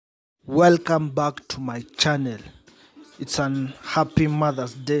Welcome back to my channel. It's an happy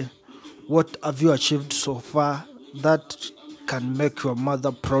Mother's Day. What have you achieved so far that can make your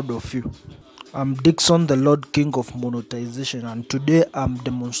mother proud of you? I'm Dixon, the Lord King of Monetization, and today I'm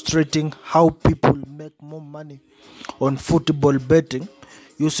demonstrating how people make more money on football betting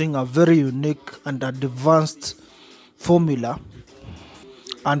using a very unique and advanced formula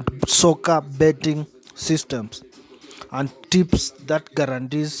and soccer betting systems and tips that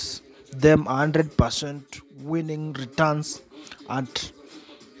guarantees them 100% winning returns and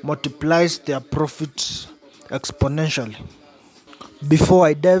multiplies their profits exponentially. Before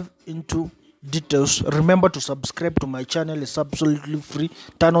I dive into details, remember to subscribe to my channel. It's absolutely free.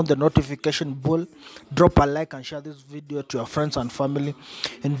 Turn on the notification bell, drop a like and share this video to your friends and family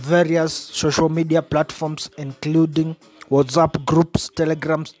in various social media platforms including WhatsApp groups,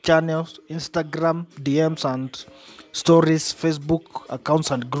 Telegram channels, Instagram DMs and stories, Facebook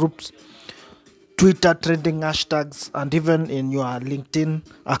accounts and groups, Twitter trending hashtags, and even in your LinkedIn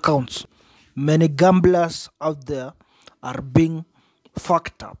accounts. Many gamblers out there are being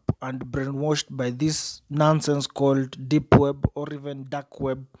fucked up and brainwashed by this nonsense called deep web or even dark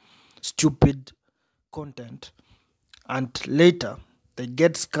web stupid content, and later they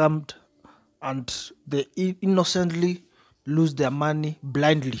get scammed and they innocently lose their money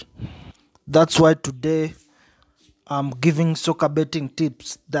blindly. That's why today I'm giving soccer betting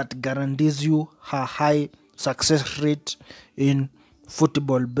tips that guarantees you a high success rate in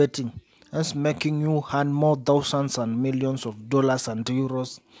football betting, hence making you earn more thousands and millions of dollars and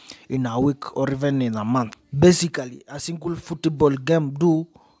euros in a week or even in a month. Basically, a single football game do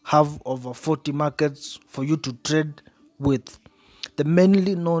have over 40 markets for you to trade with. The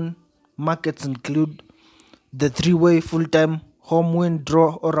mainly known markets include the three-way full-time home win,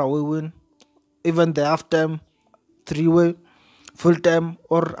 draw or away win, even the halftime three-way, full-time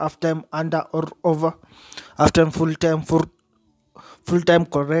or half-time, under or over, half-time, full-time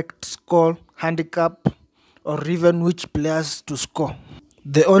correct score, handicap, or even which players to score.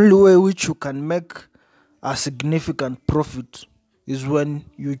 The only way which you can make a significant profit is when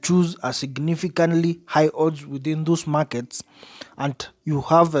you choose a significantly high odds within those markets and you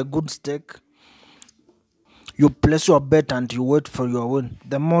have a good stake. You place your bet and you wait for your win.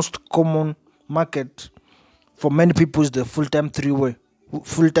 The most common market for many people is the full-time three-way,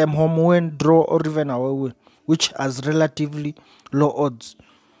 full-time home win, draw or even away win, which has relatively low odds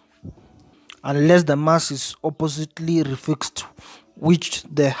unless the mass is oppositely refixed, which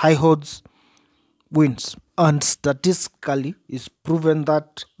the high odds wins. And statistically it's proven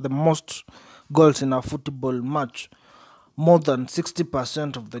that the most goals in a football match, more than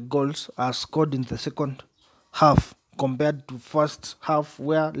 60% of the goals are scored in the second half compared to first half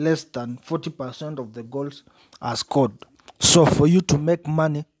where less than 40% of the goals are scored. So for you to make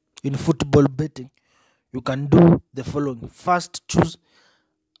money in football betting, you can do the following. First, choose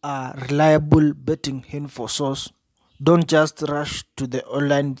a reliable betting info source. Don't just rush to the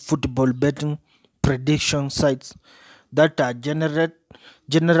online football betting prediction sites that are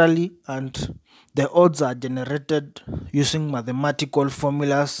generally and the odds are generated using mathematical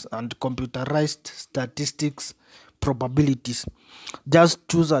formulas and computerized statistics probabilities. Just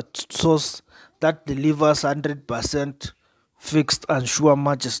choose a source that delivers 100% fixed and sure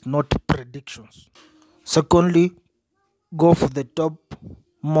matches, not predictions. Secondly, go for the top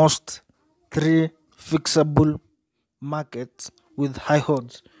most three fixable markets with high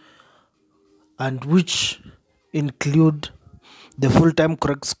odds, and which include the full-time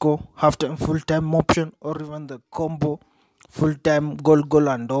correct score, half-time full-time option, or even the combo full-time goal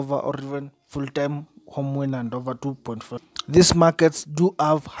and over, or even full-time home win and over 2.5. These markets do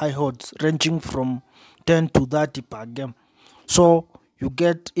have high odds ranging from 10 to 30 per game. So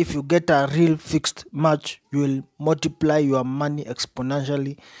if you get a real fixed match, you will multiply your money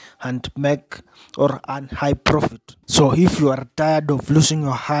exponentially and make or earn high profit. So if you are tired of losing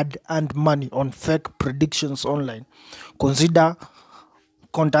your hard-earned money on fake predictions online, consider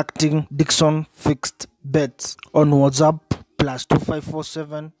contacting Dixon Fixed Bets on WhatsApp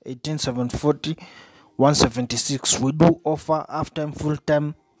 +2547 18740 176. We do offer halftime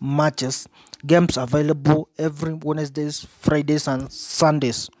full-time matches, games available every Wednesdays, Fridays and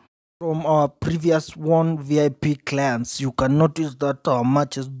Sundays. From our previous one VIP clients, you can notice that our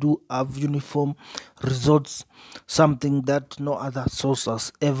matches do have uniform results, something that no other source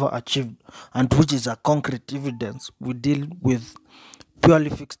has ever achieved, and which is a concrete evidence we deal with purely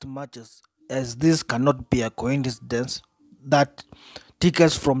fixed matches, as this cannot be a coincidence that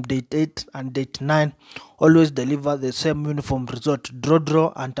tickets from date 8 and date 9 always deliver the same uniform result: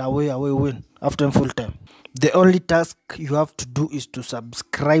 draw and away win after full time. The only task you have to do is to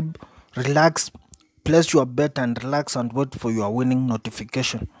subscribe Relax, place your bet and relax and wait for your winning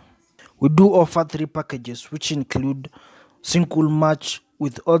notification. We do offer three packages which include single match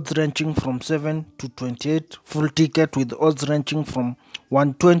with odds ranging from 7 to 28, full ticket with odds ranging from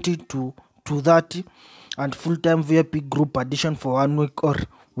 120 to 230, and full-time VIP group addition for 1 week or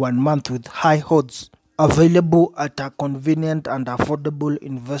 1 month with high odds. Available at a convenient and affordable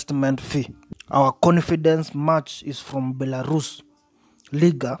investment fee. Our confidence match is from Belarus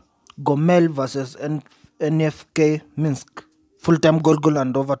Liga, GOMEL versus NFK Minsk. Full-time goal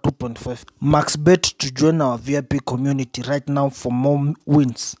and over 2.5. Max bet to join our VIP community right now for more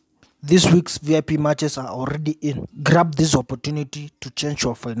wins. This week's VIP matches are already in. Grab this opportunity to change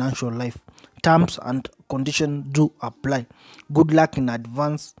your financial life. Terms and conditions do apply. Good luck in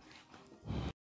advance.